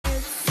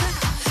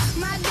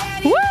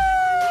Woo!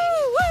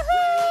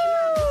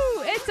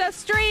 Woohoo! It's a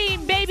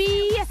stream, baby.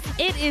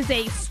 It is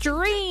a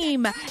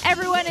stream.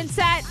 Everyone in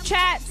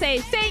chat say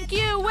thank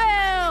you,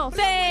 Will.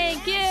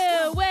 Thank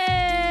you,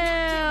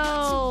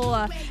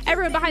 Will.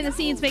 Everyone behind the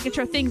scenes making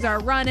sure things are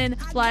running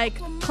like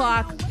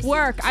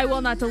clockwork. I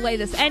will not delay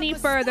this any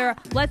further.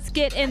 Let's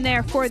get in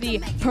there for the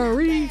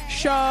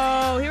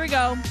pre-show. Here we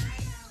go.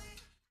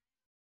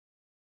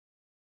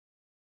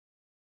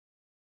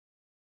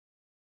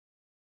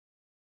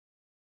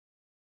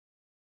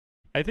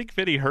 I think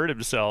Vinny hurt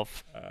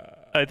himself.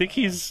 I think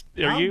he's.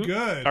 I'm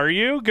good. Are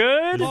you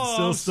good? Oh,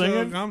 Still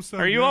singing? I'm so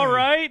Are you good. all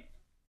right?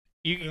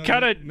 You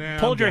kind of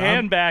pulled your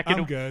hand back.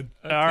 I'm good.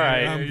 All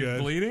right. I'm Are you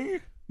good. bleeding?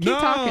 No,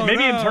 talking.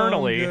 Maybe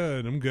internally.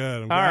 I'm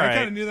good. All I right.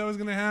 kind of knew that was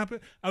going to happen.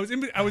 I was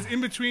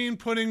in between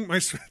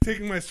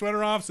taking my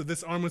sweater off, so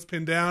this arm was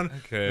pinned down.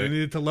 Okay. I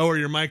needed to lower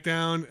your mic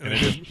down, And it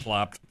just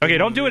flopped. Okay,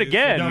 don't do it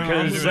again No, because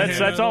I moved my that's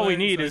hand all we out of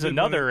the way, need so is I did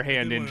another one- I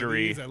hand did one of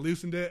injury. these, I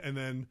loosened it, and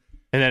then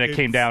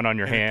Came down on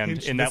your and it hand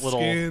pinched in the that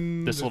little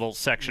skin, this little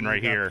section right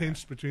got here.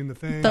 pinched between the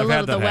things. The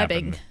had that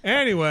webbing. happen.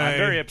 Anyway, I'm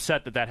very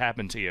upset that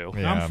happened to you.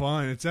 Yeah. I'm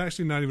fine. It's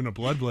actually not even a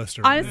blood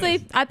blister.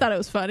 Honestly, I thought it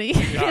was funny.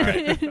 All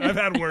right. I've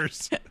had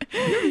worse.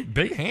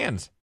 Big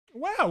hands.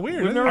 Wow,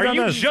 weird. We've never Are done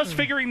you this. just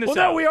figuring this Well,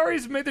 out? no, we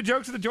already made the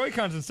jokes of the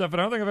Joy-Cons and stuff, but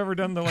I don't think I've ever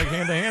done the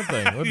hand-to-hand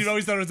thing. You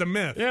always thought it was a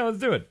myth. Yeah, let's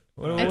do it.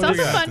 What It's do also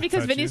we got? fun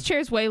because Touch Vinny's you. chair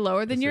is way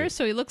lower than Let's yours, see.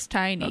 so he looks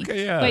tiny.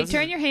 Okay, yeah. Wait, this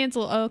turn is- your hands a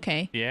little. Oh,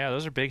 okay. Yeah,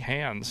 those are big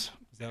hands.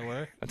 Does that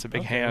work? That's a big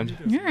Okay, hand. what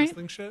do you do? All right.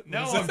 Wrestling shit?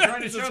 No, Is I'm that- trying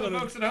to is show this the what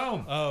folks at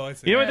home. Oh, I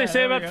see. You know what they Yeah, say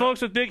there we about go.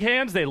 folks with big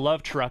hands? They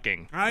love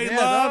trucking. I Yeah,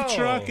 love no.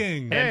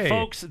 trucking. Hey. And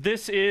folks,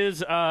 this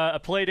is a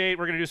play date.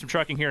 We're going to do some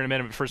trucking here in a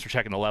minute, but first we're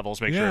checking the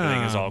levels, make sure Yeah.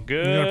 everything is all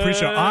good. You're gonna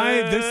pre-show.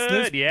 Yeah,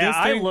 this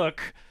thing-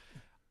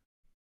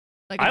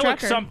 Like a I look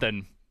trucker.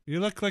 something. You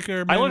look like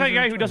a I look like a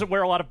guy who doesn't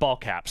wear a lot of ball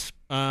caps.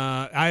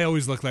 I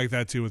always look like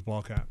that too with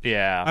ball cap.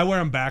 Yeah. I wear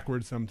them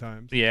backwards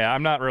sometimes. Yeah,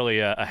 I'm not really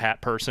a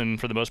hat person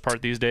for the most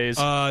part these days.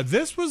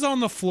 This was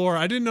on the floor.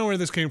 I didn't know where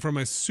this came from.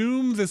 I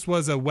assume this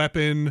was a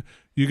weapon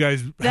you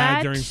guys had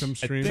That- during some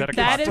stream. Is that a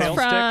That is cocktail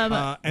from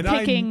stick? And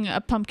picking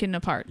a pumpkin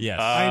apart. Yes.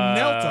 I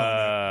knelt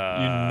on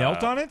you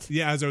knelt on it?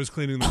 Yeah, as I was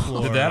cleaning the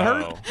floor. Did that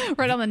hurt? Oh.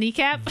 Right on the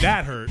kneecap.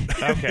 That hurt.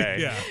 Okay.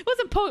 Yeah. It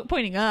wasn't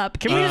pointing up.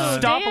 Can we just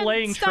stop Dan,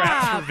 laying stop.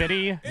 traps for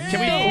Vinny? Can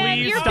we Dan,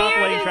 please your stop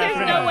beard laying is, traps there's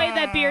for no Vinny? way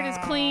that beard is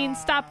clean.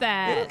 Stop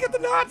that. Get the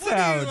knots What are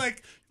out. you,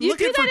 like, You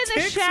looking do for that in the ticks?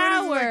 What is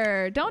it, like-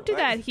 shower. Don't do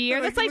that here.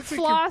 Like, That's like it looks like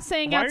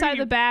flossing Why are outside you-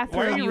 the bathroom.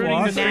 Why are you you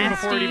ruining the stream nasty.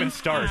 before it even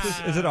starts?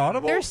 Is it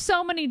audible? There's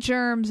so many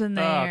germs in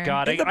there. Oh,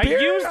 God. In the I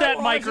beard? use that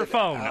I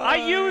microphone. I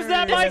use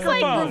that This is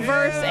like microphone.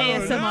 reverse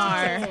No,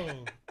 ASMR. no.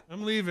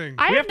 I'm leaving.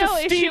 I We have have to no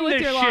steam issue with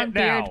this your shit long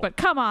beard, now. but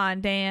come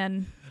on,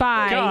 Dan.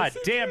 Bye. God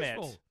damn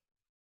it.